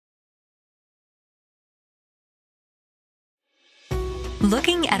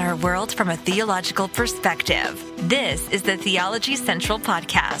Looking at our world from a theological perspective. This is the Theology Central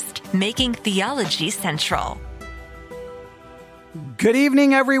Podcast, making theology central. Good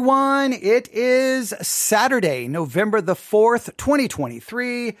evening, everyone. It is Saturday, November the 4th,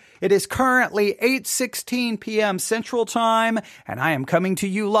 2023. It is currently 8:16 p.m. Central Time, and I am coming to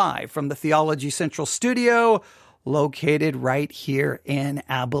you live from the Theology Central studio, located right here in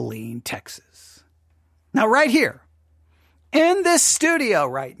Abilene, Texas. Now, right here in this studio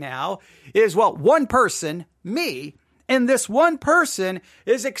right now is, one person, me. And this one person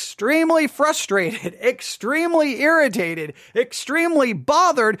is extremely frustrated, extremely irritated, extremely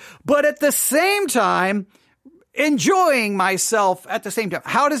bothered, but at the same time, enjoying myself at the same time.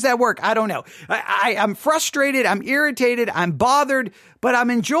 How does that work? I don't know. I'm frustrated, I'm irritated, I'm bothered, but I'm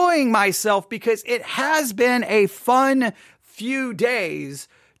enjoying myself because it has been a fun few days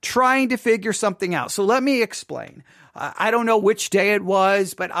trying to figure something out. So let me explain. I don't know which day it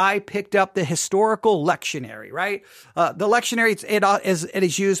was, but I picked up the historical lectionary, right? The lectionary, it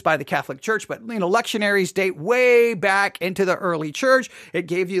is used by the Catholic Church, but, lectionaries date way back into the early church. It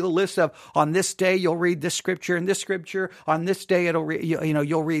gave you the list of, on this day, you'll read this scripture and this scripture. On this day,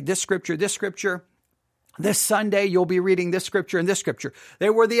 you'll read this scripture, this scripture. This Sunday, you'll be reading this scripture and this scripture. They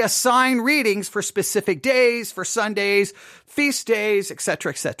were the assigned readings for specific days, for Sundays, feast days,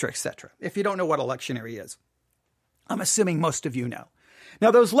 etc., etc., etc. If you don't know what a lectionary is, I'm assuming most of you know. Now,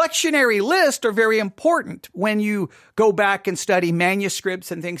 those lectionary lists are very important when you go back and study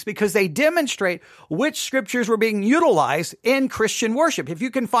manuscripts and things because they demonstrate which scriptures were being utilized in Christian worship. If you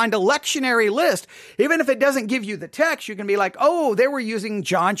can find a lectionary list, even if it doesn't give you the text, you can be like, oh, they were using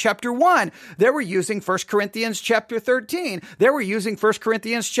John chapter 1. They were using 1 Corinthians chapter 13. They were using 1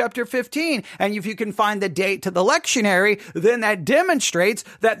 Corinthians chapter 15. And if you can find the date to the lectionary, then that demonstrates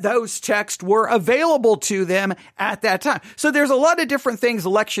that those texts were available to them at that time. So there's a lot of different things the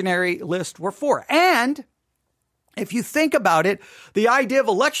lectionary list were for. And if you think about it, the idea of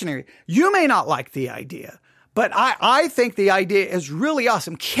a lectionary, you may not like the idea, but I think the idea is really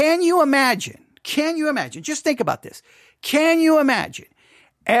awesome. Can you imagine, just think about this. Can you imagine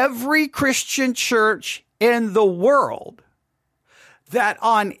every Christian church in the world that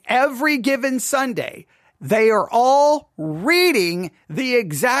on every given Sunday, they are all reading the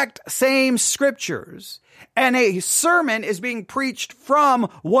exact same scriptures, and a sermon is being preached from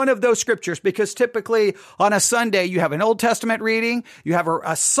one of those scriptures? Because typically on a Sunday, you have an Old Testament reading, you have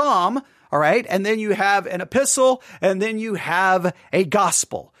a psalm, all right, and then you have an epistle, and then you have a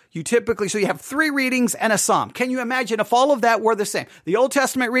gospel. So you have 3 readings and a psalm. Can you imagine if all of that were the same? The Old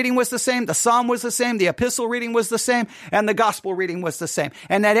Testament reading was the same, the psalm was the same, the epistle reading was the same, and the gospel reading was the same.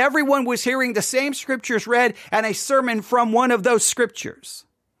 And that everyone was hearing the same scriptures read and a sermon from one of those scriptures.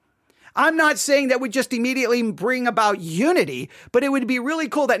 I'm not saying that would just immediately bring about unity, but it would be really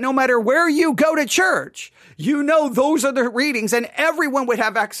cool that no matter where you go to church, those are the readings, and everyone would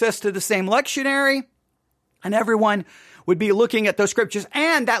have access to the same lectionary, and everyone would be looking at those scriptures,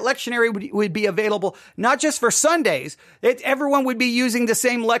 and that lectionary would be available not just for Sundays. Everyone would be using the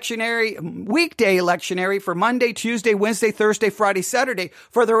same lectionary, weekday lectionary for Monday, Tuesday, Wednesday, Thursday, Friday, Saturday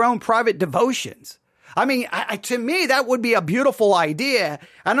for their own private devotions. I mean, to me, that would be a beautiful idea.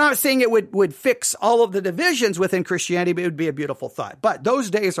 I'm not saying it would fix all of the divisions within Christianity, but it would be a beautiful thought. But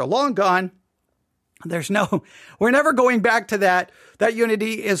those days are long gone. We're never going back to that. That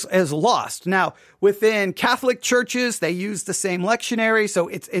unity is lost. Now, within Catholic churches, they use the same lectionary, so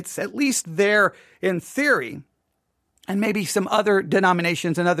it's at least there in theory. And maybe some other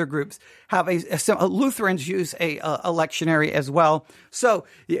denominations and other groups have Lutherans use a lectionary as well. So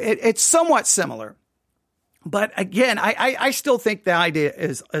it's somewhat similar. But again, I still think the idea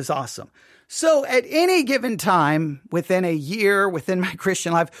is awesome. So at any given time within a year, within my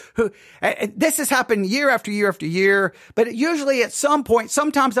Christian life, this has happened year after year after year, but usually at some point,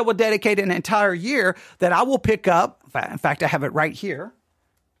 sometimes I will dedicate an entire year that I will pick up. In fact, I have it right here.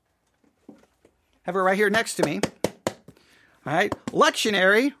 Next to me. All right.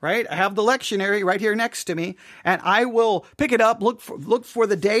 Lectionary, right? I have the lectionary right here next to me, and I will pick it up, look for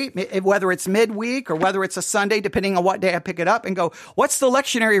the date, whether it's midweek or whether it's a Sunday, depending on what day I pick it up, and go, what's the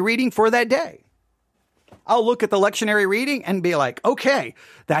lectionary reading for that day? I'll look at the lectionary reading and be like, okay,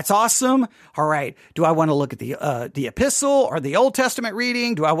 that's awesome. All right. Do I want to look at the epistle or the Old Testament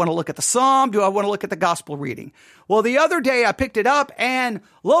reading? Do I want to look at the psalm? Do I want to look at the gospel reading? Well, the other day I picked it up, and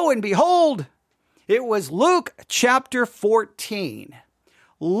lo and behold, it was Luke chapter 14.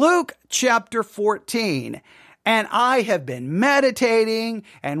 Luke chapter 14. And I have been meditating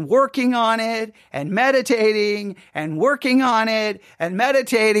and working on it and meditating and working on it and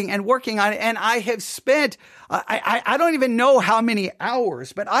meditating and working on it. And I have spent, I don't even know how many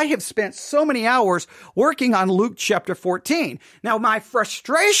hours, but I have spent so many hours working on Luke chapter 14. Now, my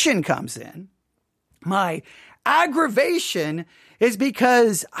frustration comes in. My aggravation is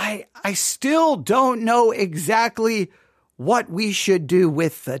because I still don't know exactly what we should do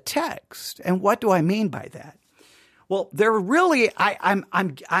with the text. And what do I mean by that? Well,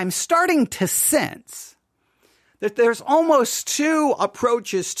 I'm starting to sense that there's almost two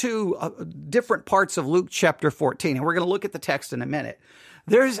approaches to different parts of Luke chapter 14. And we're going to look at the text in a minute.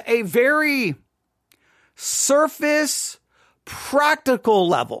 There's a very surface, practical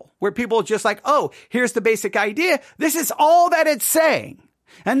level where people are just like, oh, here's the basic idea. This is all that it's saying.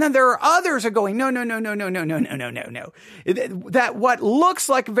 And then there are others who are going, no. That what looks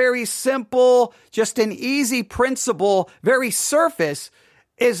like very simple, just an easy principle, very surface,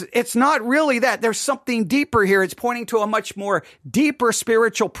 it's not really that. There's something deeper here. It's pointing to a much more deeper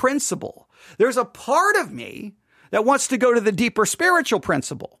spiritual principle. There's a part of me that wants to go to the deeper spiritual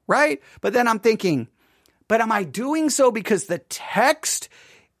principle, right? But then I'm thinking, but am I doing so because the text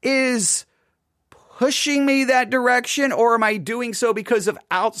is pushing me that direction, or am I doing so because of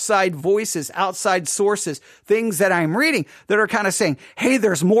outside voices, outside sources, things that I'm reading that are kind of saying, hey,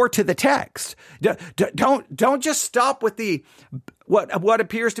 there's more to the text. Don't just stop with the what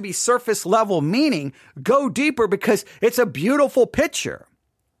appears to be surface level meaning. Go deeper because it's a beautiful picture.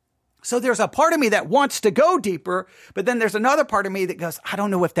 So there's a part of me that wants to go deeper, but then there's another part of me that goes, I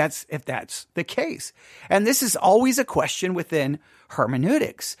don't know if that's the case. And this is always a question within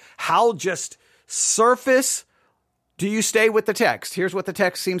hermeneutics. How just surface do you stay with the text? Here's what the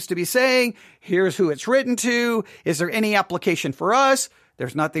text seems to be saying. Here's who it's written to. Is there any application for us?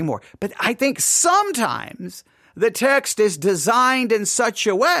 There's nothing more. But I think sometimes the text is designed in such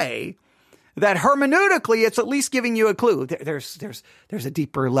a way that hermeneutically, it's at least giving you a clue. There's a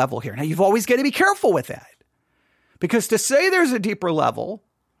deeper level here. Now, you've always got to be careful with that, because to say there's a deeper level,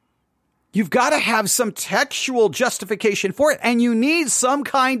 you've got to have some textual justification for it. And you need some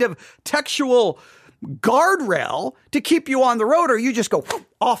kind of textual guardrail to keep you on the road, or you just go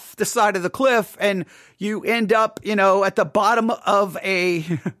off the side of the cliff and you end up, at the bottom of a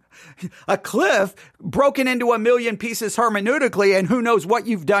cliff broken into a million pieces hermeneutically. And who knows what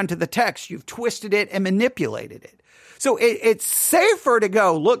you've done to the text. You've twisted it and manipulated it. So it's safer to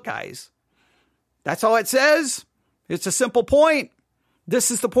go, look, guys, that's all it says. It's a simple point.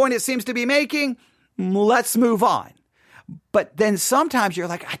 This is the point it seems to be making. Let's move on. But then sometimes you're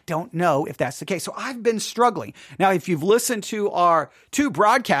like, I don't know if that's the case. So I've been struggling. Now, if you've listened to our 2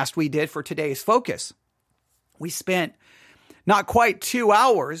 broadcasts we did for today's focus, we spent not quite 2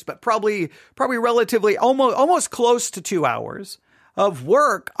 hours, but probably relatively almost close to 2 hours of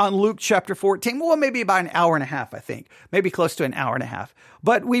work on Luke chapter 14. Well, maybe about an hour and a half, I think. Maybe close to an hour and a half.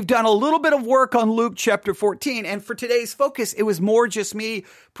 But we've done a little bit of work on Luke chapter 14. And for today's focus, it was more just me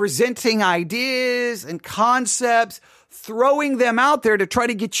presenting ideas and concepts, throwing them out there to try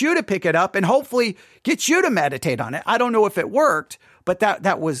to get you to pick it up and hopefully get you to meditate on it. I don't know if it worked, but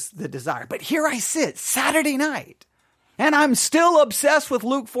that was the desire. But here I sit, Saturday night, and I'm still obsessed with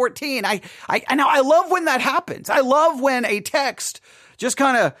Luke 14. I love when that happens. I love when a text just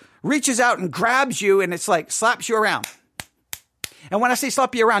kind of reaches out and grabs you and it's like slaps you around. And when I say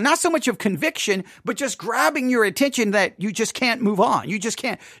slap you around, not so much of conviction, but just grabbing your attention that you just can't move on. You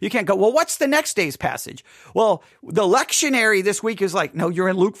can't go, well, what's the next day's passage? Well, the lectionary this week is like, no, you're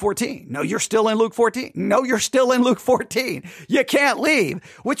in Luke 14. No, you're still in Luke 14. No, you're still in Luke 14. You can't leave,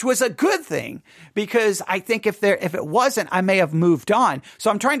 which was a good thing, because I think if it wasn't, I may have moved on.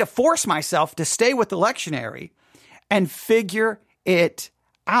 So I'm trying to force myself to stay with the lectionary and figure it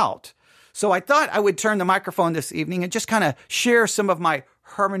out. So I thought I would turn the microphone this evening and just kind of share some of my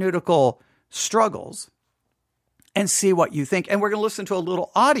hermeneutical struggles and see what you think. And we're going to listen to a little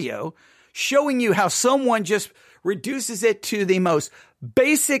audio showing you how someone just reduces it to the most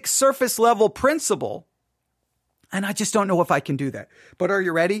basic surface level principle. And I just don't know if I can do that. But are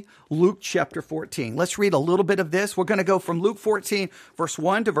you ready? Luke chapter 14. Let's read a little bit of this. We're going to go from Luke 14, verse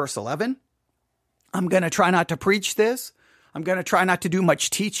 1 to verse 11. I'm going to try not to preach this. I'm going to try not to do much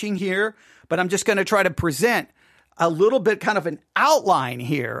teaching here, but I'm just going to try to present a little bit kind of an outline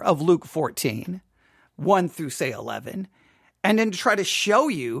here of Luke 14, 1 through say 11, and then to try to show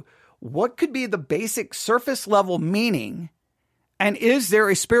you what could be the basic surface level meaning, and is there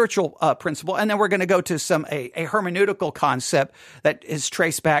a spiritual principle? And then we're going to go to a hermeneutical concept that is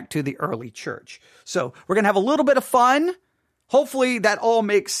traced back to the early church. So we're going to have a little bit of fun. hopefully that all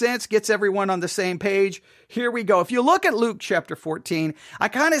makes sense, gets everyone on the same page. Here we go. If you look at Luke chapter 14, I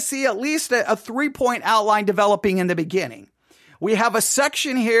kind of see at least a 3-point outline developing in the beginning. We have a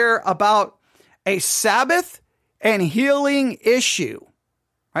section here about a Sabbath and healing issue,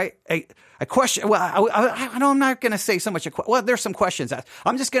 right? A question. Well, I'm not going to say so much. Well, there's some questions asked.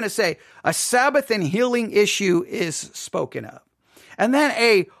 I'm just going to say a Sabbath and healing issue is spoken of. And then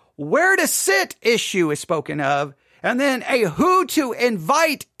a where to sit issue is spoken of. And then a who to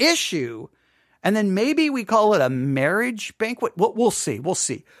invite issue. And then maybe we call it a marriage banquet. We'll see.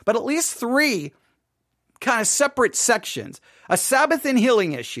 But at least 3 kind of separate sections. A Sabbath and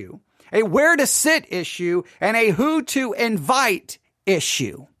healing issue, a where to sit issue, and a who to invite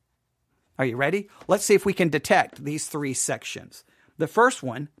issue. Are you ready? Let's see if we can detect these 3 sections. The first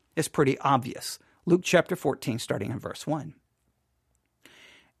one is pretty obvious. Luke chapter 14, starting in verse 1.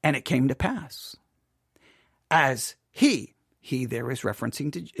 And it came to pass, as he there is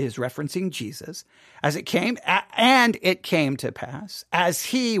referencing Jesus, as it came to pass, as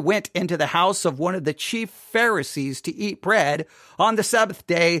he went into the house of one of the chief Pharisees to eat bread on the Sabbath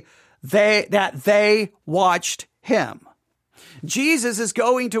day, they watched him. Jesus is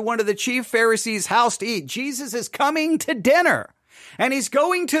going to one of the chief Pharisees' house to eat. Jesus is coming to dinner. And he's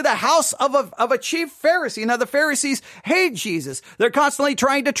going to the house of a chief Pharisee. Now, the Pharisees hate Jesus. They're constantly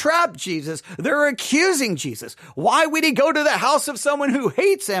trying to trap Jesus. They're accusing Jesus. Why would he go to the house of someone who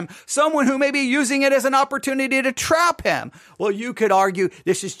hates him? Someone who may be using it as an opportunity to trap him? Well, you could argue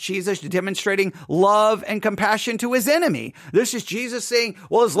this is Jesus demonstrating love and compassion to his enemy. This is Jesus saying,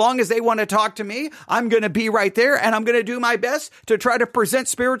 well, as long as they want to talk to me, I'm going to be right there and I'm going to do my best to try to present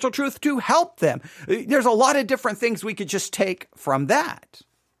spiritual truth to help them. There's a lot of different things we could just take from that.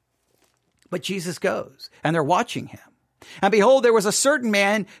 But Jesus goes, and they're watching him. And behold, there was a certain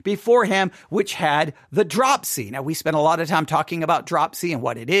man before him which had the dropsy. Now, we spent a lot of time talking about dropsy and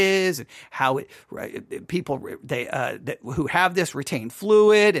what it is, and how people who have this retain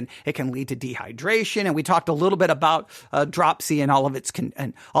fluid, and it can lead to dehydration. And we talked a little bit about dropsy and all of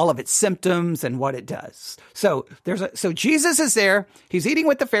its symptoms and what it does. So Jesus is there. He's eating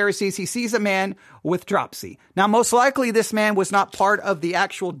with the Pharisees. He sees a man with dropsy. Now, most likely, this man was not part of the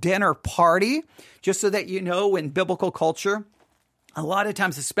actual dinner party. Just so that you know, in biblical culture, a lot of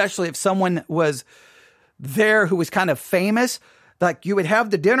times, especially if someone was there who was kind of famous, like you would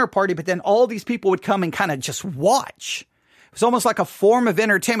have the dinner party, but then all these people would come and kind of just watch. It was almost like a form of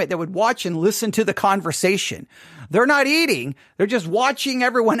entertainment. They would watch and listen to the conversation. They're not eating. They're just watching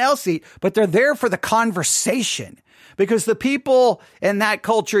everyone else eat, but they're there for the conversation. Because the people in that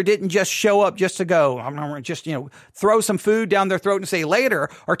culture didn't just show up just to go, just, throw some food down their throat and say later,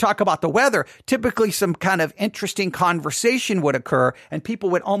 or talk about the weather. Typically, some kind of interesting conversation would occur, and people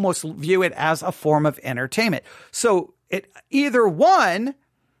would almost view it as a form of entertainment. So either one,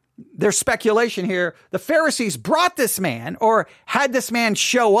 there's speculation here, the Pharisees brought this man or had this man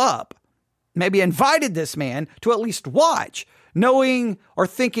show up, maybe invited this man to at least watch, knowing or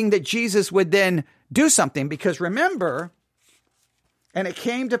thinking that Jesus would then do something. Because remember, and it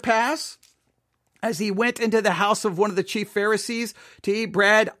came to pass as he went into the house of one of the chief Pharisees to eat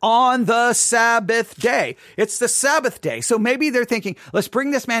bread on the Sabbath day. It's the Sabbath day. So maybe they're thinking, let's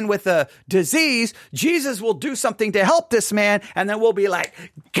bring this man with a disease. Jesus will do something to help this man. And then we'll be like,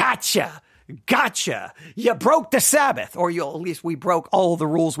 gotcha. You broke the Sabbath. Or at least we broke all the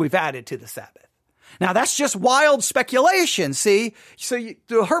rules we've added to the Sabbath. Now, that's just wild speculation, see? So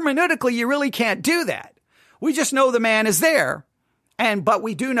hermeneutically, you really can't do that. We just know the man is there, but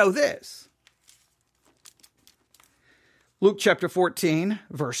we do know this. Luke chapter 14,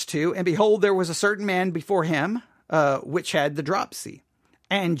 verse 2, and behold, there was a certain man before him, which had the dropsy.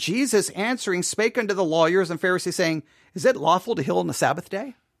 And Jesus answering spake unto the lawyers and Pharisees, saying, is it lawful to heal on the Sabbath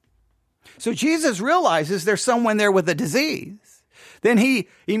day? So Jesus realizes there's someone there with a disease. Then he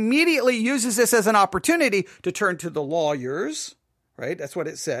immediately uses this as an opportunity to turn to the lawyers, right? That's what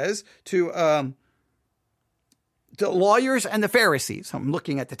it says, to the lawyers and the Pharisees. I'm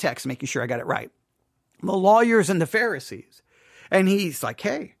looking at the text, making sure I got it right. The lawyers and the Pharisees. And he's like,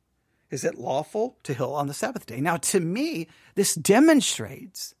 hey, is it lawful to heal on the Sabbath day? Now, to me, this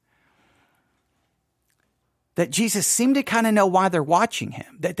demonstrates that Jesus seemed to kind of know why they're watching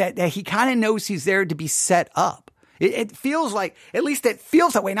him, that he kind of knows he's there to be set up. It feels like, at least it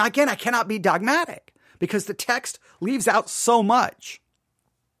feels that way. Now, again, I cannot be dogmatic because the text leaves out so much.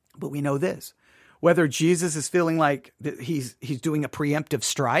 But we know this, whether Jesus is feeling like he's doing a preemptive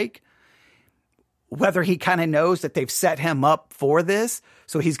strike, whether he kind of knows that they've set him up for this,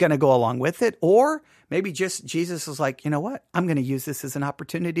 so he's going to go along with it, or maybe just Jesus is like, you know what? I'm going to use this as an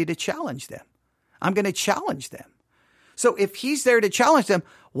opportunity to challenge them. I'm going to challenge them. So if he's there to challenge them,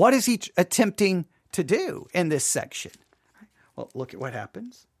 what is he attempting to do in this section? Well, look at what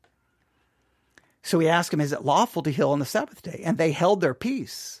happens. So he asked him, is it lawful to heal on the Sabbath day? And they held their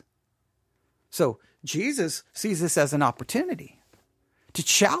peace. So Jesus sees this as an opportunity to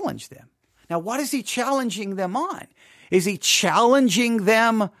challenge them. Now, what is he challenging them on? Is he challenging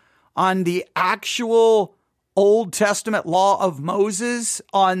them on the actual Old Testament law of Moses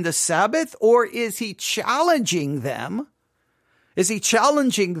on the Sabbath? Or is he challenging them? Is he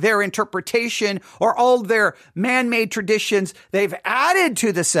challenging their interpretation or all their man-made traditions they've added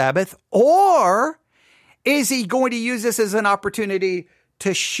to the Sabbath? Or is he going to use this as an opportunity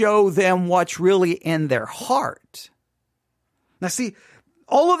to show them what's really in their heart? Now, see,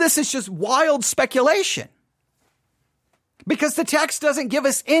 all of this is just wild speculation because the text doesn't give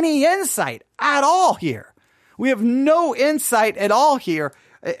us any insight at all here. We have no insight at all here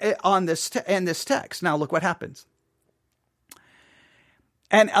on this in this text. Now, look what happens.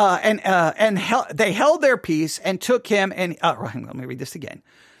 And they held their peace and took him and, let me read this again.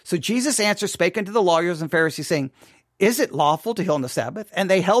 So Jesus answered, spake unto the lawyers and Pharisees, saying, is it lawful to heal on the Sabbath? And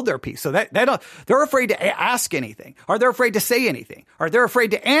they held their peace. So they're afraid to ask anything, or they're afraid to say anything, or they're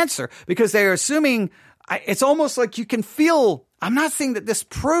afraid to answer because they're assuming it's almost like you can feel, I'm not saying that this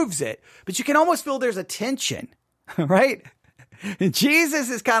proves it, but you can almost feel there's a tension, right? And Jesus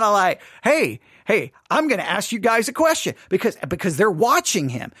is kind of like, hey, I'm going to ask you guys a question because they're watching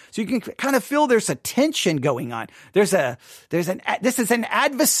him. So you can kind of feel there's a tension going on. This is an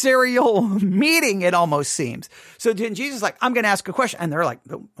adversarial meeting, it almost seems. So then Jesus is like, I'm going to ask a question. And they're like,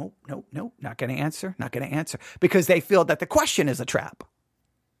 no, not going to answer, because they feel that the question is a trap.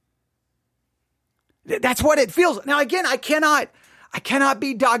 That's what it feels. Now, again, I cannot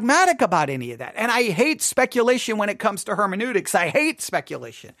be dogmatic about any of that. And I hate speculation when it comes to hermeneutics. I hate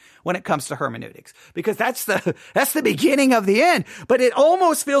speculation when it comes to hermeneutics because that's the beginning of the end. But it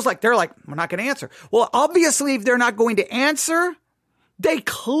almost feels like they're like, we're not going to answer. Well, obviously, if they're not going to answer, they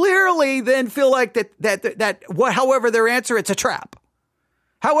clearly then feel like that however their answer, it's a trap.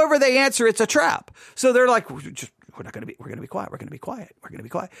 However they answer, it's a trap. So they're like, we're going to be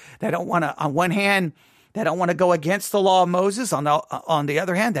quiet. They don't want to, on one hand, they don't want to go against the law of Moses. On the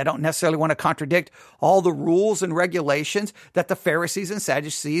other hand, they don't necessarily want to contradict all the rules and regulations that the Pharisees and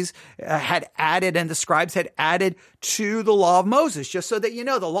Sadducees had added and the scribes had added to the law of Moses. Just so that you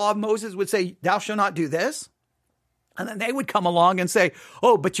know, the law of Moses would say, thou shalt not do this. And then they would come along and say,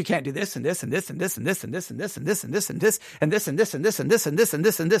 oh, but you can't do this and this and this and this and this and this and this and this and this and this and this and this and this and this and this and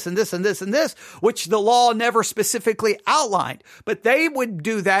this and this and this and this and this, which the law never specifically outlined. But they would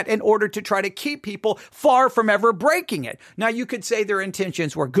do that in order to try to keep people far from ever breaking it. Now, you could say their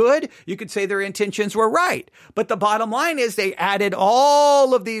intentions were good. You could say their intentions were right. But the bottom line is they added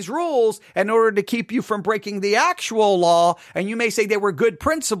all of these rules in order to keep you from breaking the actual law. And you may say they were good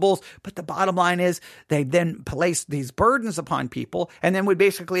principles, but the bottom line is they then placed these burdens upon people and then would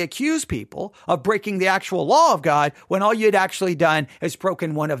basically accuse people of breaking the actual law of God when all you'd actually done is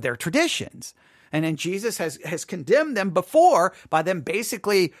broken one of their traditions. And then Jesus has condemned them before by them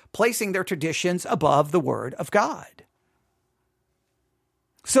basically placing their traditions above the word of God.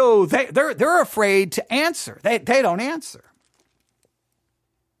 So they're afraid to answer. They don't answer.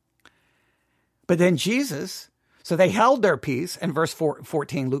 But then Jesus, so they held their peace in verse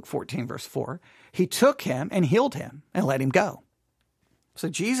 14, Luke 14, verse 4. He took him and healed him and let him go. So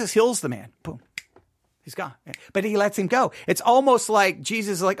Jesus heals the man. Boom. He's gone. But he lets him go. It's almost like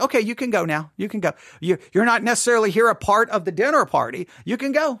Jesus is like, okay, you can go now. You can go. You're not necessarily here a part of the dinner party. You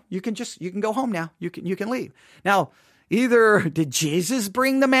can go. You can go home now. You can leave. Now, either did Jesus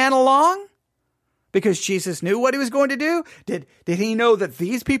bring the man along because Jesus knew what he was going to do? Did he know that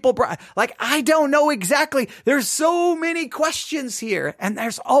these people I don't know exactly. There's so many questions here, and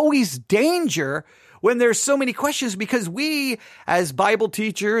there's always danger when there's so many questions because we, as Bible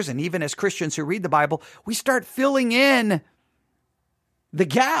teachers and even as Christians who read the Bible, we start filling in the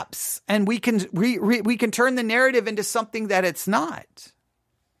gaps, and we can turn the narrative into something that it's not.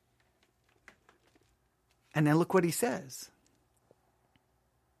 And then look what he says.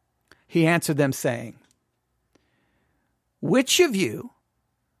 He answered them saying, which of you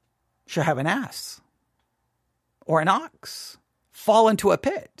shall have an ass or an ox fall into a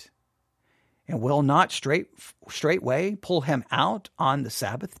pit and will not straightway pull him out on the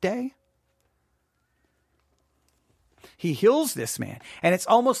Sabbath day? He heals this man. And it's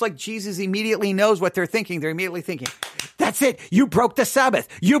almost like Jesus immediately knows what they're thinking. They're immediately thinking, that's it. You broke the Sabbath.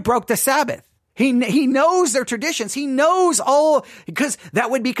 You broke the Sabbath. He knows their traditions. He knows all, because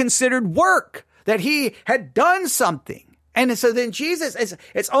that would be considered work, that he had done something. And so then Jesus,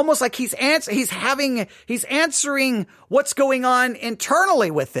 it's almost like he's answering what's going on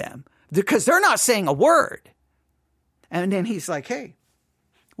internally with them because they're not saying a word. And then he's like, hey,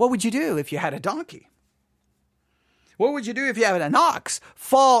 what would you do if you had a donkey? What would you do if you had an ox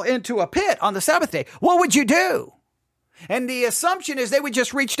fall into a pit on the Sabbath day? What would you do? And the assumption is they would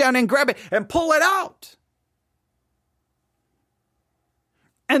just reach down and grab it and pull it out.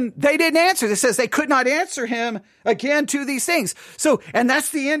 And they didn't answer. It says they could not answer him again to these things. So, and that's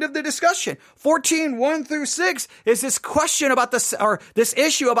the end of the discussion. 14:1-6 is this question about this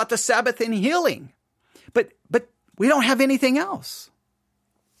issue about the Sabbath and healing. But we don't have anything else.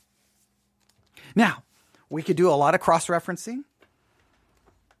 Now, we could do a lot of cross-referencing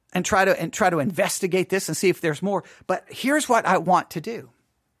and try to investigate this and see if there's more. But here's what I want to do.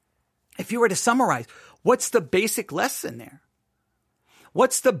 If you were to summarize, what's the basic lesson there?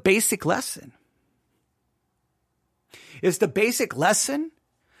 What's the basic lesson? Is the basic lesson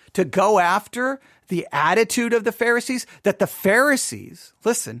to go after the attitude of the Pharisees? That the Pharisees,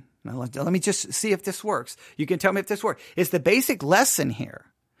 listen, now let me just see if this works. You can tell me if this works. Is the basic lesson here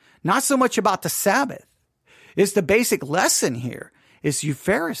not so much about the Sabbath? Is the basic lesson here is you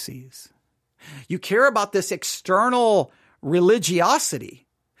Pharisees, you care about this external religiosity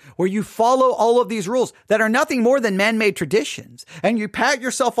where you follow all of these rules that are nothing more than man-made traditions. And you pat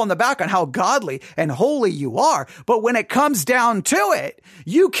yourself on the back on how godly and holy you are. But when it comes down to it,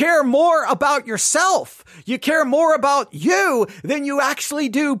 you care more about yourself. You care more about you than you actually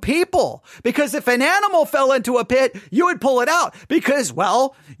do people. Because if an animal fell into a pit, you would pull it out because,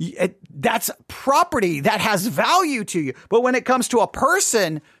 well, that's property that has value to you. But when it comes to a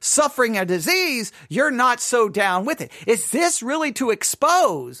person suffering a disease, you're not so down with it. Is this really to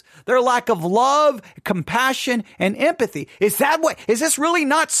expose their lack of love, compassion, and empathy? Is this really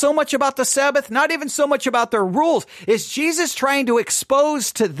not so much about the Sabbath? Not even so much about their rules? Is Jesus trying to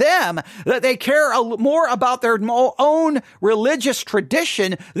expose to them that they care more about their own religious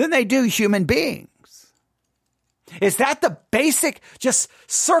tradition than they do human beings? Is that the basic, just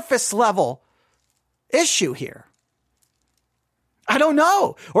surface level issue here? I don't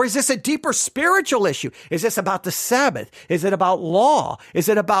know. Or is this a deeper spiritual issue? Is this about the Sabbath? Is it about law? Is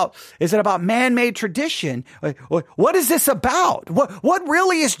it about man-made tradition? What is this about? What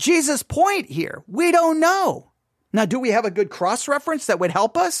really is Jesus' point here? We don't know. Now, do we have a good cross-reference that would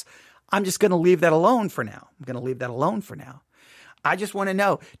help us? I'm just going to leave that alone for now. I just want to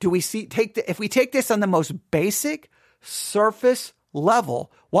know, if we take this on the most basic surface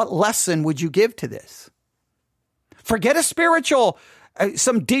level, what lesson would you give to this? Forget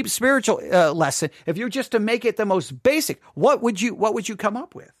some deep spiritual lesson. If you're just to make it the most basic, what would you come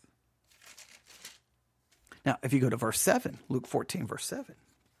up with? Now, if you go to verse 7, Luke 14, verse 7.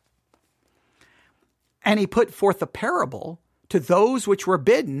 And he put forth a parable to those which were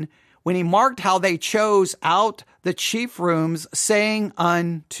bidden when he marked how they chose out the chief rooms, saying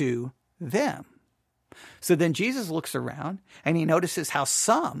unto them. So then Jesus looks around and he notices how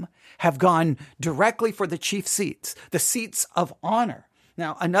some have gone directly for the chief seats, the seats of honor.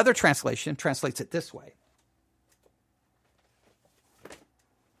 Now, another translation translates it this way.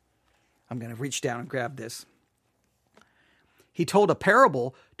 I'm going to reach down and grab this. He told a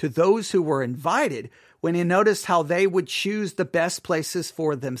parable to those who were invited when he noticed how they would choose the best places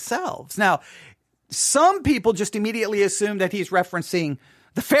for themselves. Now, some people just immediately assume that he's referencing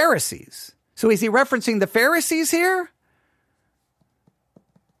the Pharisees. So is he referencing the Pharisees here?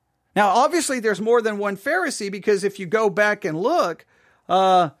 Now, obviously, there's more than one Pharisee because if you go back and look,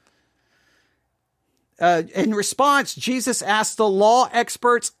 in response, Jesus asked the law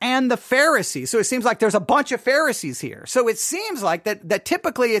experts and the Pharisees. So it seems like there's a bunch of Pharisees here. So it seems like that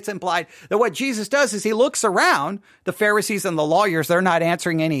typically it's implied that what Jesus does is he looks around. The Pharisees and the lawyers, they're not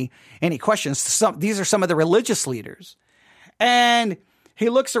answering any questions. These are some of the religious leaders. And he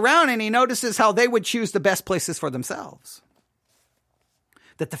looks around and he notices how they would choose the best places for themselves.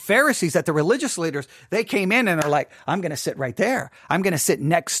 That the Pharisees, that the religious leaders, they came in and are like, I'm going to sit right there. I'm going to sit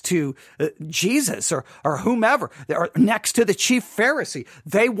next to Jesus or whomever, or next to the chief Pharisee.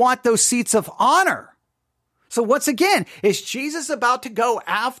 They want those seats of honor. So once again, is Jesus about to go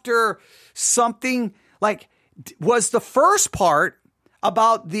after something like, was the first part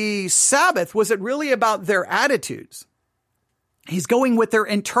about the Sabbath, was it really about their attitudes? He's going with their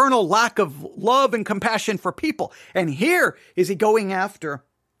internal lack of love and compassion for people. And here is he going after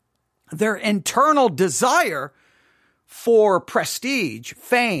their internal desire for prestige,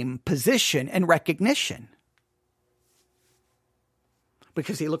 fame, position, and recognition.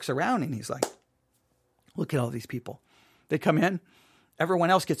 Because he looks around and he's like, look at all these people. They come in everyone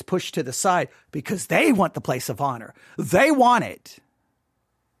else gets pushed to the side because they want the place of honor. They want it.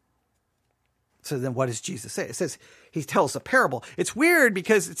 So then what does Jesus say? It says he tells a parable. It's weird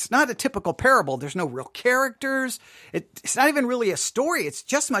because it's not a typical parable. There's no real characters. It's not even really a story. It's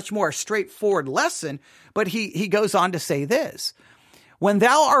just much more a straightforward lesson. But he goes on to say this. When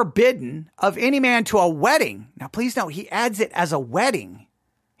thou art bidden of any man to a wedding. Now, please note, he adds it as a wedding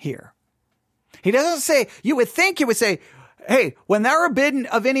here. He doesn't say, you would think he would say, hey, when thou art bidden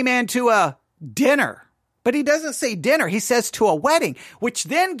of any man to a dinner. But he doesn't say dinner. He says to a wedding, which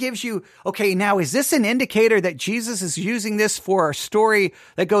then gives you, okay, now is this an indicator that Jesus is using this for a story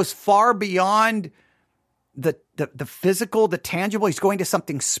that goes far beyond the physical, the tangible? He's going to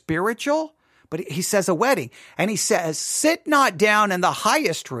something spiritual, but he says a wedding. And he says, sit not down in the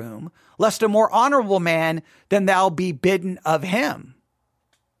highest room, lest a more honorable man than thou be bidden of him.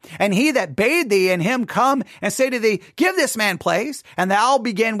 And he that bade thee and him come and say to thee, give this man place, and thou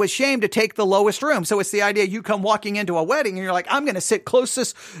begin with shame to take the lowest room. So it's the idea you come walking into a wedding and you're like, I'm going to sit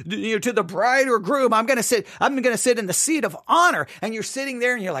closest to the bride or groom. I'm going to sit in the seat of honor. And you're sitting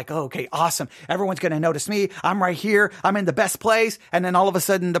there and you're like, oh, okay, awesome. Everyone's going to notice me. I'm right here. I'm in the best place. And then all of a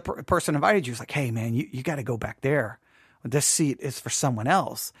sudden the person invited you is like, hey man, you got to go back there. This seat is for someone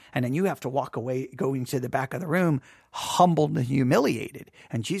else. And then you have to walk away, going to the back of the room, humbled and humiliated.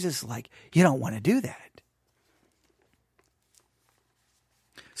 And Jesus is like, you don't want to do that.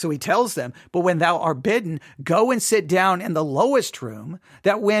 So he tells them, but when thou art bidden, go and sit down in the lowest room,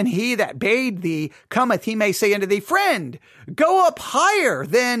 that when he that bade thee cometh, he may say unto thee, friend, go up higher,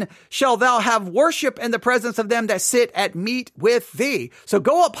 then shall thou have worship in the presence of them that sit at meat with thee. So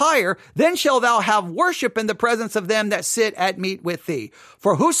go up higher, then shall thou have worship in the presence of them that sit at meat with thee.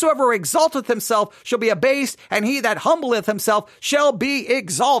 For whosoever exalteth himself shall be abased, and he that humbleth himself shall be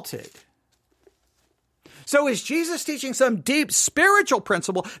exalted. So is Jesus teaching some deep spiritual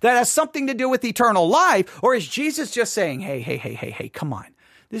principle that has something to do with eternal life? Or is Jesus just saying, hey, come on.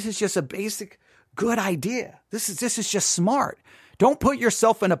 This is just a basic good idea. This is just smart. Don't put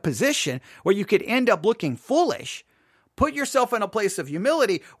yourself in a position where you could end up looking foolish. Put yourself in a place of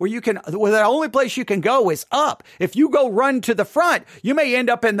humility where the only place you can go is up. If you go run to the front, you may end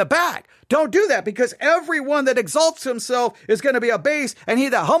up in the back. Don't do that, because everyone that exalts himself is going to be abased, and he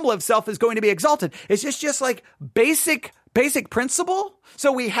that humbles himself is going to be exalted. It's just like basic principle.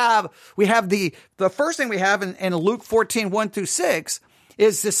 So we have the first thing we have in Luke 14, 1-6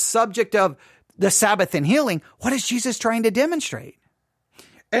 is this subject of the Sabbath and healing. What is Jesus trying to demonstrate?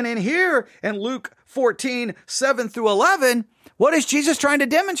 And in here, in Luke 14, 7-11, what is Jesus trying to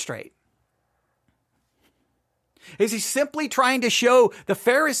demonstrate? Is he simply trying to show the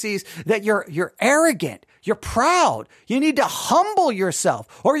Pharisees that you're arrogant, you're proud, you need to humble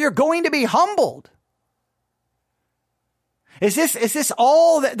yourself, or you're going to be humbled? Is this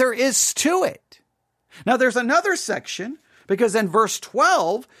all that there is to it? Now there's another section, because in verse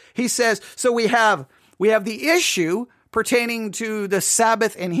 12, he says, so we have the issue pertaining to the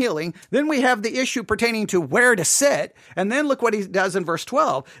Sabbath and healing. Then we have the issue pertaining to where to sit. And then look what he does in verse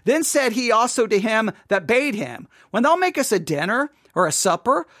 12. Then said he also to him that bade him, when thou makest a dinner or a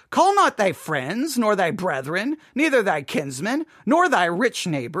supper, call not thy friends, nor thy brethren, neither thy kinsmen, nor thy rich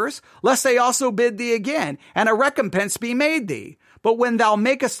neighbors, lest they also bid thee again, and a recompense be made thee. But when thou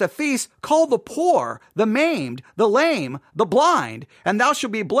makest a feast, call the poor, the maimed, the lame, the blind, and thou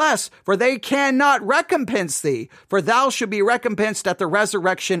shalt be blessed, for they cannot recompense thee, for thou shalt be recompensed at the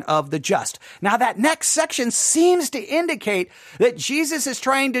resurrection of the just. Now that next section seems to indicate that Jesus is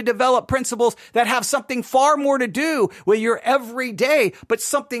trying to develop principles that have something far more to do with your everyday, but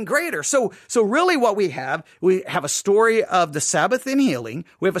something greater. So really what we have a story of the Sabbath and healing,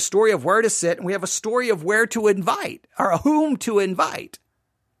 we have a story of where to sit, and we have a story of where to invite, or whom to invite.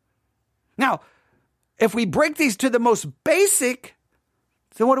 Now, if we break these to the most basic,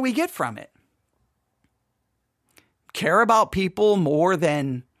 then what do we get from it? Care about people more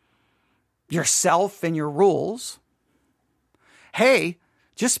than yourself and your rules. Hey,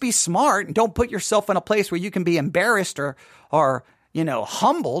 just be smart and don't put yourself in a place where you can be embarrassed or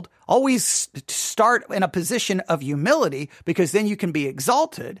humbled. Always start in a position of humility, because then you can be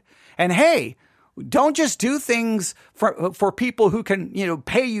exalted. And hey, don't just do things for people who can,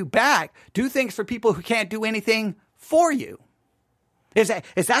 pay you back. Do things for people who can't do anything for you. Is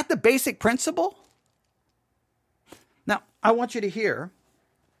that the basic principle? Now, I want you to hear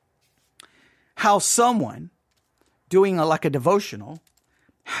how someone doing like a devotional,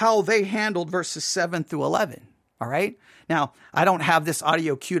 how they handled verses 7-11. All right. Now, I don't have this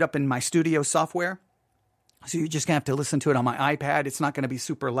audio queued up in my studio software, so you're just going to have to listen to it on my iPad. It's not going to be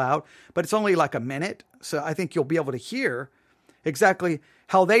super loud, but it's only like a minute. So I think you'll be able to hear exactly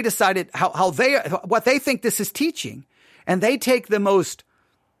how they decided, what they think this is teaching. And they take the most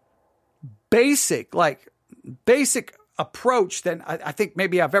basic approach that I think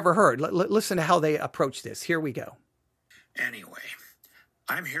maybe I've ever heard. Listen to how they approach this. Here we go. Anyway,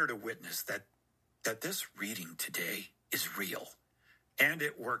 I'm here to witness that this reading today is real, and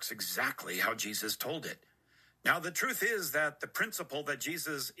it works exactly how Jesus told it. Now, the truth is that the principle that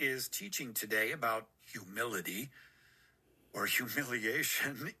Jesus is teaching today about humility or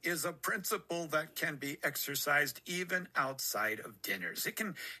humiliation is a principle that can be exercised even outside of dinners. It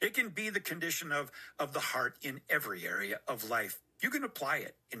can be the condition of the heart in every area of life. You can apply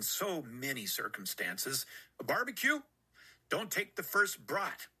it in so many circumstances. A barbecue? Don't take the first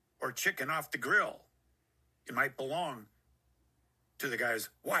brat or chicken off the grill. It might belong to the guy's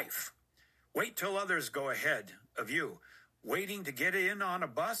wife. Wait till others go ahead of you. Waiting to get in on a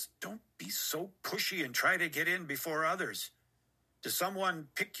bus? Don't be so pushy and try to get in before others. Does someone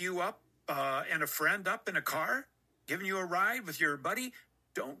pick you up and a friend up in a car, giving you a ride with your buddy?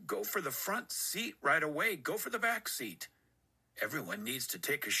 Don't go for the front seat right away. Go for the back seat. Everyone needs to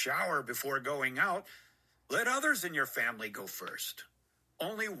take a shower before going out. Let others in your family go first.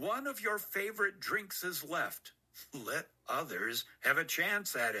 Only one of your favorite drinks is left. Let others have a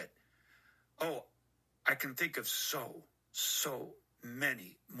chance at it. Oh, I can think of so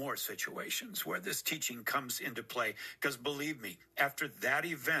many more situations where this teaching comes into play. Because believe me, after that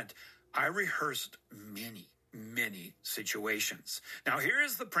event, I rehearsed many situations. Now, here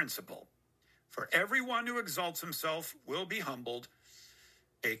is the principle. For everyone who exalts himself will be humbled,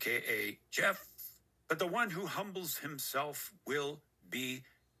 aka Jeff, but the one who humbles himself will be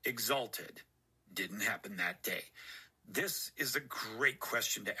exalted. Didn't happen that day. This is a great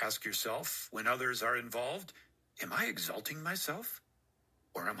question to ask yourself when others are involved. Am I exalting myself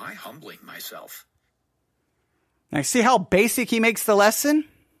or am I humbling myself? Now, see how basic he makes the lesson?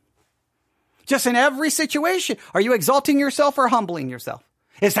 Just in every situation. Are you exalting yourself or humbling yourself?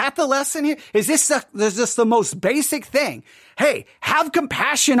 Is that the lesson here? Is this the most basic thing? Hey, have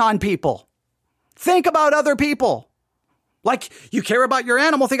compassion on people. Think about other people. Like you care about your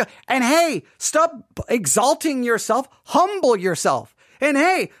animal. And hey, stop exalting yourself. Humble yourself. And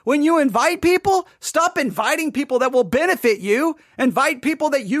hey, when you invite people, stop inviting people that will benefit you. Invite people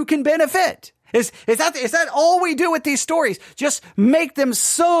that you can benefit. Is that all we do with these stories? Just make them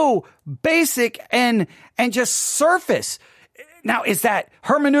so basic and just surface. Now, is that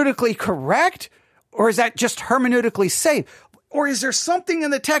hermeneutically correct? Or is that just hermeneutically safe? Or is there something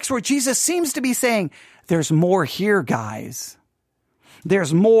in the text where Jesus seems to be saying, there's more here, guys.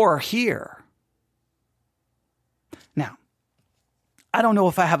 There's more here. Now, I don't know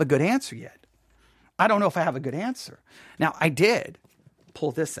if I have a good answer yet. Now, I did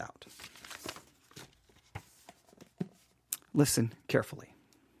pull this out. Listen carefully.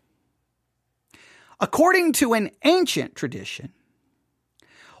 According to an ancient tradition,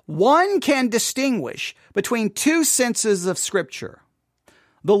 one can distinguish between two senses of Scripture,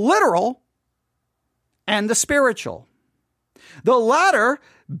 the literal and the spiritual. The latter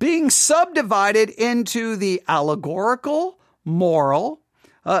being subdivided into the allegorical, moral,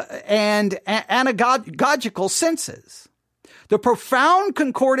 and anagogical senses. The profound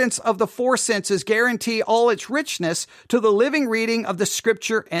concordance of the four senses guarantee all its richness to the living reading of the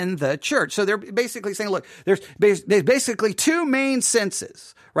Scripture in the church. So they're basically saying, look, there's basically two main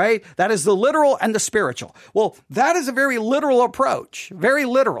senses, right? That is the literal and the spiritual. Well, that is a very literal approach, very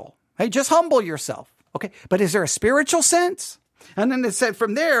literal. Hey, just humble yourself. Okay. But is there a spiritual sense? And then it said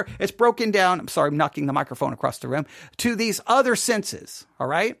from there, it's broken down. I'm sorry, I'm knocking the microphone across the room to these other senses. All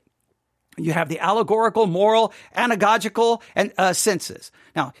right. You have the allegorical, moral, anagogical, and senses.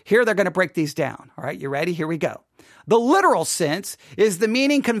 Now, here they're going to break these down. All right, you ready? Here we go. The literal sense is the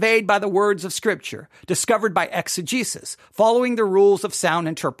meaning conveyed by the words of Scripture, discovered by exegesis, following the rules of sound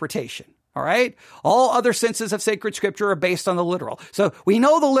interpretation. All right? All other senses of sacred Scripture are based on the literal. So we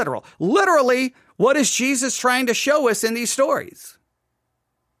know the literal. Literally, what is Jesus trying to show us in these stories?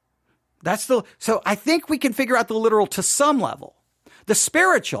 So I think we can figure out the literal to some level. The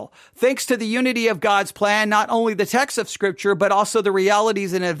spiritual, thanks to the unity of God's plan, not only the text of Scripture, but also the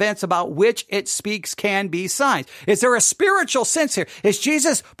realities and events about which it speaks can be signs. Is there a spiritual sense here? Is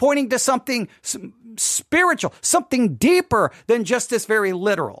Jesus pointing to something spiritual, something deeper than just this very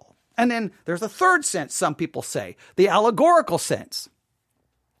literal? And then there's a third sense, some people say, the allegorical sense.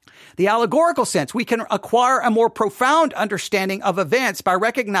 The allegorical sense, we can acquire a more profound understanding of events by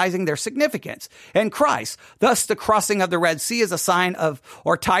recognizing their significance in Christ. Thus, the crossing of the Red Sea is a sign of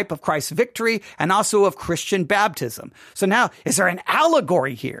or type of Christ's victory and also of Christian baptism. So now, is there an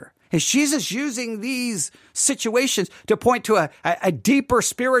allegory here? Is Jesus using these situations to point to a deeper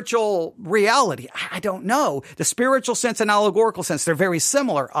spiritual reality? I don't know. The spiritual sense and allegorical sense, they're very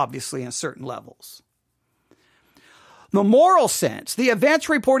similar, obviously, in certain levels. The moral sense, the events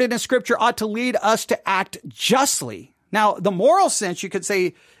reported in Scripture ought to lead us to act justly. Now, the moral sense, you could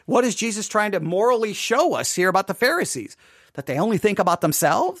say, what is Jesus trying to morally show us here about the Pharisees? That they only think about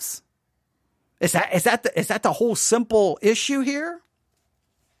themselves? Is that the whole simple issue here?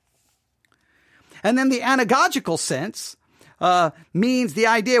 And then the anagogical sense means the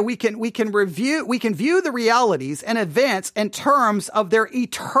idea we can view the realities and events in terms of their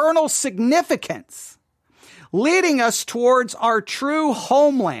eternal significance, leading us towards our true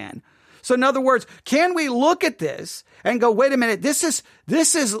homeland. So in other words, can we look at this and go, wait a minute, this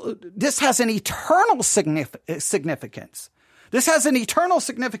has an eternal significance. This has an eternal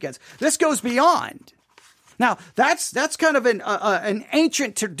significance. This goes beyond. Now, that's kind of an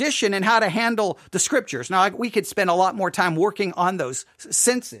ancient tradition in how to handle the Scriptures. Now, we could spend a lot more time working on those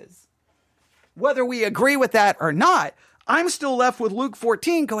senses. Whether we agree with that or not, I'm still left with Luke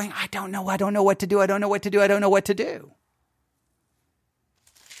 14 going, I don't know what to do. I don't know what to do. I don't know what to do.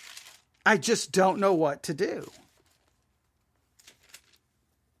 I just don't know what to do.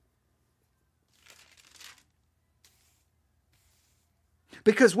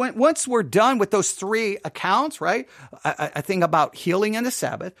 Because once we're done with those three accounts, right, I think about healing in the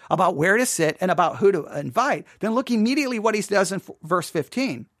Sabbath, about where to sit, and about who to invite, then look immediately what he does in verse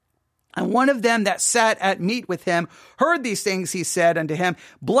 15. And one of them that sat at meat with him heard these things. He said unto him,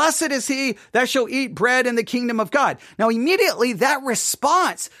 Blessed is he that shall eat bread in the kingdom of God. Now, immediately that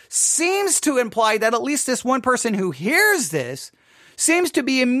response seems to imply that at least this one person who hears this seems to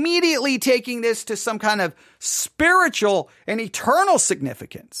be immediately taking this to some kind of spiritual and eternal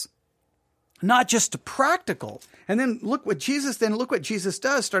significance, not just practical. And then look what Jesus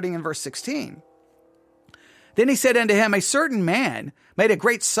does starting in verse 16. Then he said unto him, A certain man made a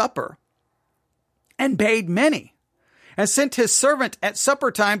great supper and bade many, and sent his servant at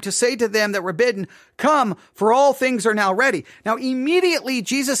supper time to say to them that were bidden, Come, for all things are now ready. Now, immediately,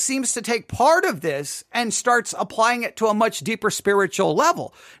 Jesus seems to take part of this and starts applying it to a much deeper spiritual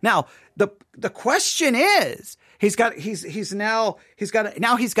level. Now, the question is, he's got a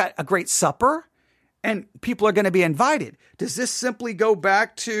great supper, and people are going to be invited. Does this simply go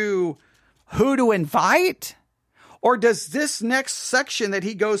back to who to invite? Or does this next section that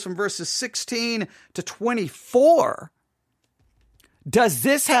he goes from verses 16 to 24, does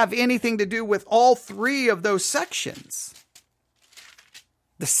this have anything to do with all three of those sections?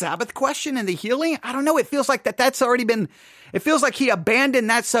 The Sabbath question and the healing? I don't know. It feels like that's already been, it feels like he abandoned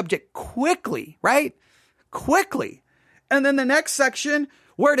that subject quickly, right? Quickly. And then the next section,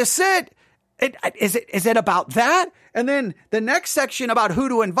 where to sit, is it about that? And then the next section about who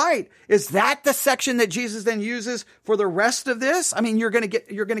to invite, is that the section that Jesus then uses for the rest of this? I mean, you're going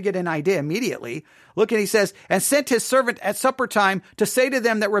to get an idea immediately. Look, and he says, and sent his servant at supper time to say to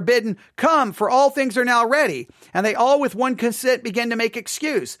them that were bidden, Come, for all things are now ready. And they all with one consent began to make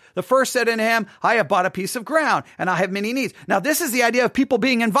excuse. The first said unto him, I have bought a piece of ground, and I have many needs. Now, this is the idea of people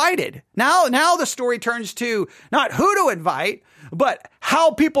being invited. Now the story turns to not who to invite, but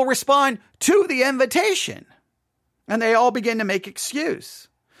how people respond to the invitation. And they all begin to make excuse.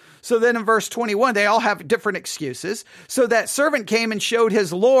 So then in verse 21, they all have different excuses. So that servant came and showed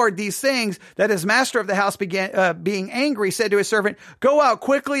his Lord these things, that his master of the house began being angry, said to his servant, Go out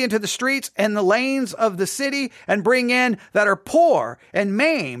quickly into the streets and the lanes of the city and bring in that are poor and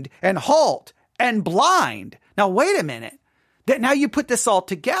maimed and halt and blind. Now, wait a minute. Now you put this all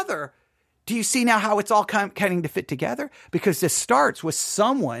together. Do you see now how it's all coming to fit together? Because this starts with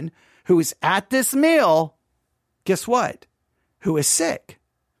someone who is at this meal, guess what? Who is sick.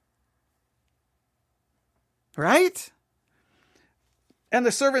 Right? And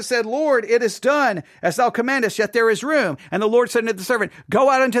the servant said, Lord, it is done as thou commandest, yet there is room. And the Lord said unto the servant, Go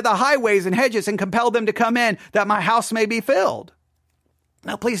out into the highways and hedges and compel them to come in, that my house may be filled.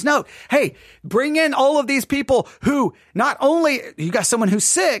 Now, please note, hey, bring in all of these people who not only, you got someone who's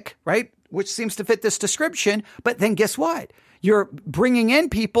sick, right? Which seems to fit this description, but then guess what? You're bringing in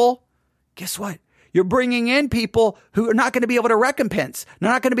people, guess what? You're bringing in people who are not going to be able to recompense. They're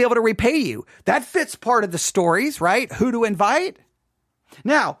not going to be able to repay you. That fits part of the stories, right? Who to invite.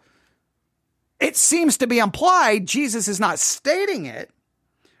 Now, it seems to be implied, Jesus is not stating it,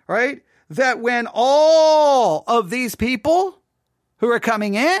 right? That when all of these people who are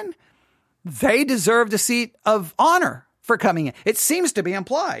coming in, they deserve the seat of honor for coming in. It seems to be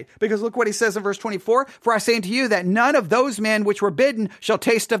implied, because look what he says in verse 24, For I say unto you that none of those men which were bidden shall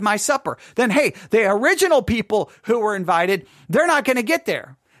taste of my supper. Then, hey, the original people who were invited, they're not going to get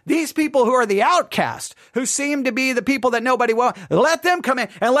there. These people who are the outcast, who seem to be the people that nobody wants, let them come in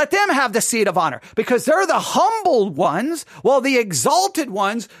and let them have the seat of honor because they're the humbled ones, while the exalted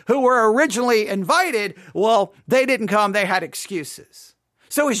ones who were originally invited, well, they didn't come. They had excuses.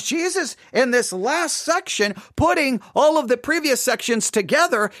 So is Jesus in this last section putting all of the previous sections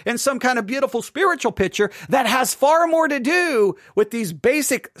together in some kind of beautiful spiritual picture that has far more to do with these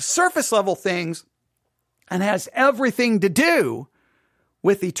basic surface level things and has everything to do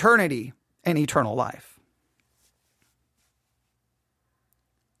with eternity and eternal life?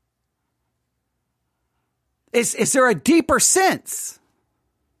 Is there a deeper sense?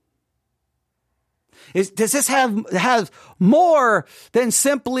 Does this have more than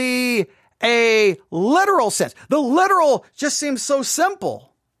simply a literal sense? The literal just seems so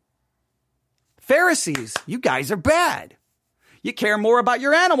simple. Pharisees, you guys are bad. You care more about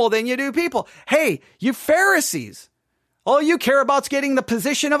your animal than you do people. Hey, you Pharisees, all you care about is getting the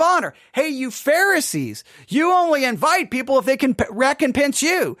position of honor. Hey, you Pharisees, you only invite people if they can recompense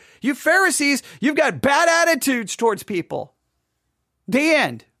you. You Pharisees, you've got bad attitudes towards people. The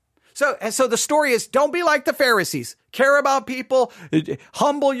end. So the story is, don't be like the Pharisees. Care about people,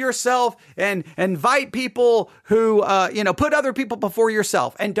 humble yourself, and invite people who, put other people before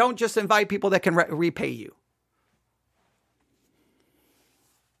yourself. And don't just invite people that can repay you.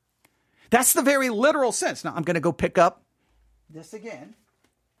 That's the very literal sense. Now, I'm going to go pick up this again.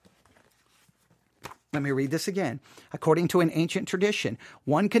 Let me read this again. According to an ancient tradition,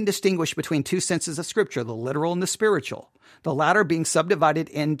 one can distinguish between two senses of Scripture, the literal and the spiritual, the latter being subdivided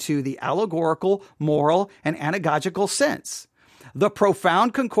into the allegorical, moral, and anagogical sense. The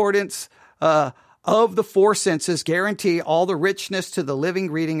profound concordance of the four senses guarantee all the richness to the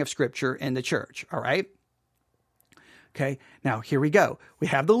living reading of Scripture in the church. All right? Okay, now here we go. We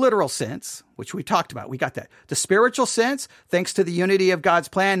have the literal sense, which we talked about. We got that. The spiritual sense, thanks to the unity of God's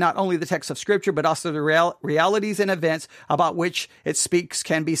plan, not only the text of Scripture, but also the realities and events about which it speaks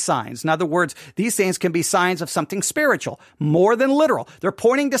can be signs. In other words, these things can be signs of something spiritual, more than literal. They're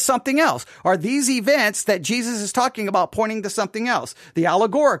pointing to something else. Are these events that Jesus is talking about pointing to something else? The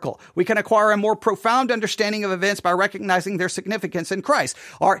allegorical. We can acquire a more profound understanding of events by recognizing their significance in Christ.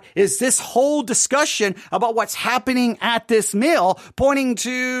 Or is this whole discussion about what's happening at this meal pointing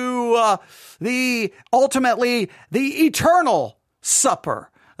to ultimately the eternal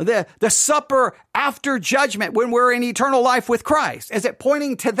supper, the supper after judgment when we're in eternal life with Christ? Is it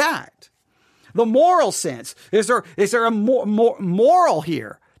pointing to that? The moral sense, is there a moral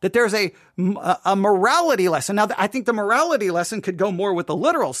here? That there's a morality lesson. Now, I think the morality lesson could go more with the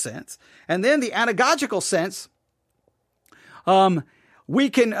literal sense. And then the anagogical sense, we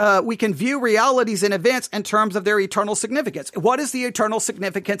can view realities and events in terms of their eternal significance. What is the eternal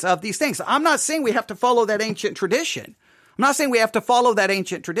significance of these things? I'm not saying we have to follow that ancient tradition. I'm not saying we have to follow that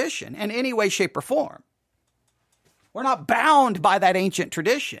ancient tradition in any way, shape, or form. We're not bound by that ancient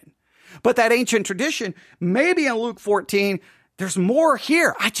tradition. But that ancient tradition, maybe in Luke 14, there's more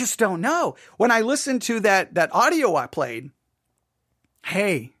here. I just don't know. When I listened to that audio I played,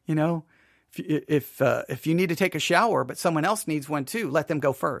 hey, if you need to take a shower, but someone else needs one too, let them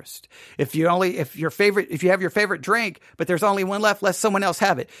go first. If you have your favorite drink, but there's only one left, let someone else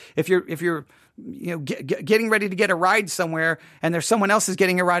have it. If you're getting ready to get a ride somewhere and there's someone else is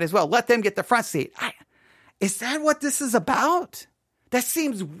getting a ride as well, let them get the front seat. Is that what this is about? That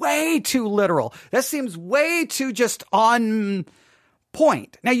seems way too literal. That seems way too just on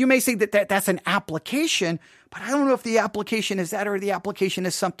point. Now you may say that's an application, but I don't know if the application is that or the application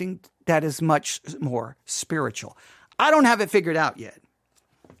is something that is much more spiritual. I don't have it figured out yet.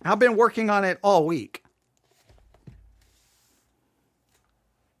 I've been working on it all week.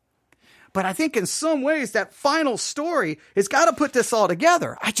 But I think in some ways that final story has got to put this all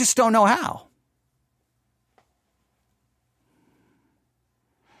together. I just don't know how.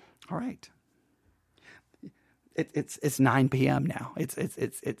 All right. It's 9 p.m. now.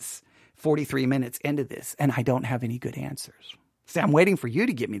 It's 43 minutes into this, and I don't have any good answers. See, I'm waiting for you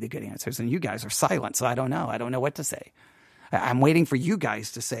to give me the good answers, and you guys are silent, so I don't know. I don't know what to say. I'm waiting for you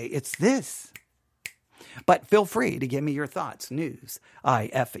guys to say, it's this. But feel free to give me your thoughts.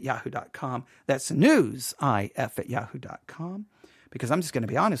 newsif@yahoo.com. That's newsif@yahoo.com. Because I'm just going to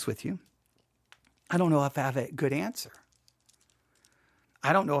be honest with you. I don't know if I have a good answer.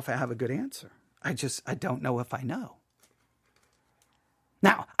 I don't know if I have a good answer. I don't know if I know.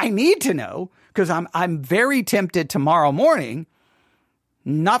 Now, I need to know because I'm very tempted tomorrow morning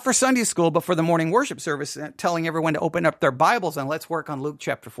Not for Sunday school, but for the morning worship service, telling everyone to open up their Bibles and let's work on Luke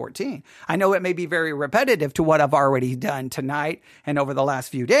chapter 14. I know it may be very repetitive to what I've already done tonight and over the last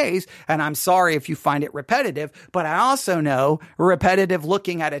few days, and I'm sorry if you find it repetitive, but I also know repetitive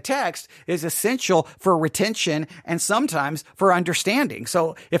looking at a text is essential for retention and sometimes for understanding.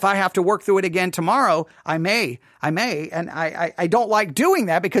 So if I have to work through it again tomorrow, I may, and I don't like doing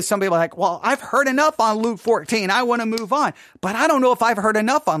that because some people are like, well, I've heard enough on Luke 14. I want to move on, but I don't know if I've heard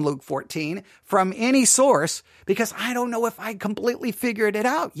enough on Luke 14 from any source because I don't know if I completely figured it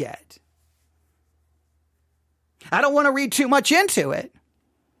out yet. I don't want to read too much into it.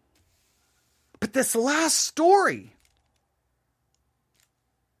 But this last story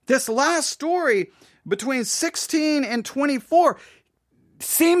between 16 and 24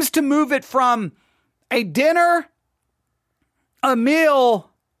 seems to move it from a dinner, a meal,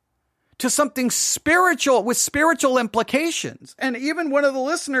 to something spiritual with spiritual implications. And even one of the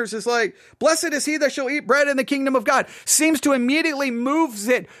listeners is like, blessed is he that shall eat bread in the kingdom of God. Seems to immediately moves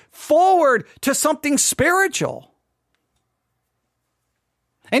it forward to something spiritual.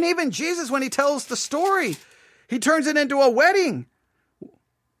 And even Jesus, when he tells the story, he turns it into a wedding.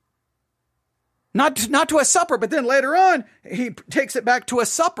 Not to a supper, but then later on, he takes it back to a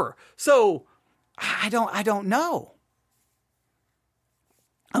supper. So I don't know.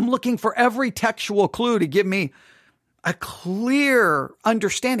 I'm looking for every textual clue to give me a clear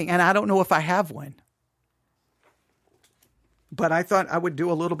understanding, and I don't know if I have one. But I thought I would do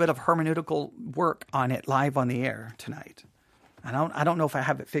a little bit of hermeneutical work on it live on the air tonight. I don't know if I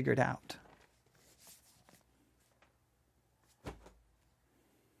have it figured out.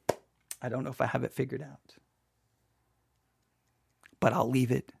 I don't know if I have it figured out. But I'll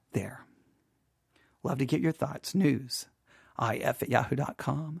leave it there. Love to get your thoughts.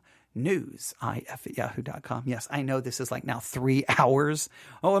 newsif@yahoo.com. newsif@yahoo.com. Yes, I know this is like now 3 hours.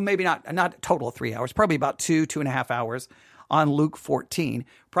 Oh, maybe not total 3 hours. Probably about 2.5 hours on Luke 14.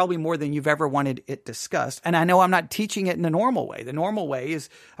 Probably more than you've ever wanted it discussed. And I know I'm not teaching it in the normal way. The normal way is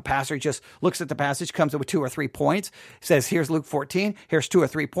a pastor just looks at the passage, comes up with 2 or 3 points, says, here's Luke 14, here's 2 or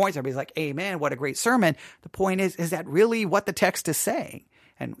 3 points. Everybody's like, amen, what a great sermon. The point is that really what the text is saying?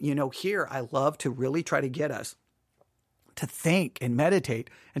 And, here I love to really try to get us to think and meditate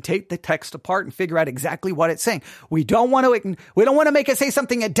and take the text apart and figure out exactly what it's saying. We don't want to make it say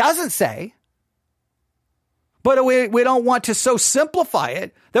something it doesn't say, but we don't want to so simplify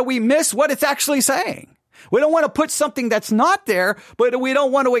it that we miss what it's actually saying. We don't want to put something that's not there, but we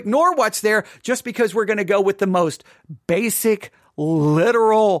don't want to ignore what's there just because we're going to go with the most basic,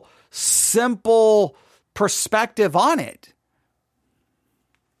 literal, simple perspective on it.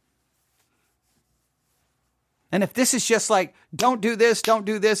 And if this is just like, don't do this, don't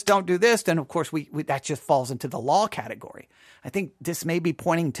do this, don't do this, then of course we that just falls into the law category. I think this may be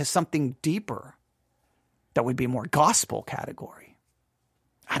pointing to something deeper that would be more gospel category.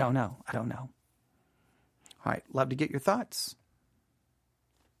 I don't know. All right. Love to get your thoughts.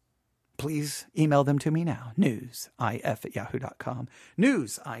 Please email them to me now. newsif@yahoo.com.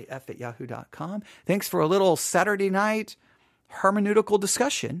 newsif@yahoo.com. Thanks for a little Saturday night hermeneutical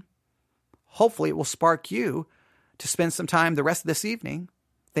discussion. Hopefully it will spark you to spend some time the rest of this evening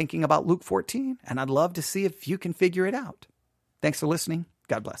thinking about Luke 14. And I'd love to see if you can figure it out. Thanks for listening.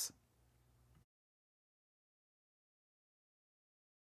 God bless.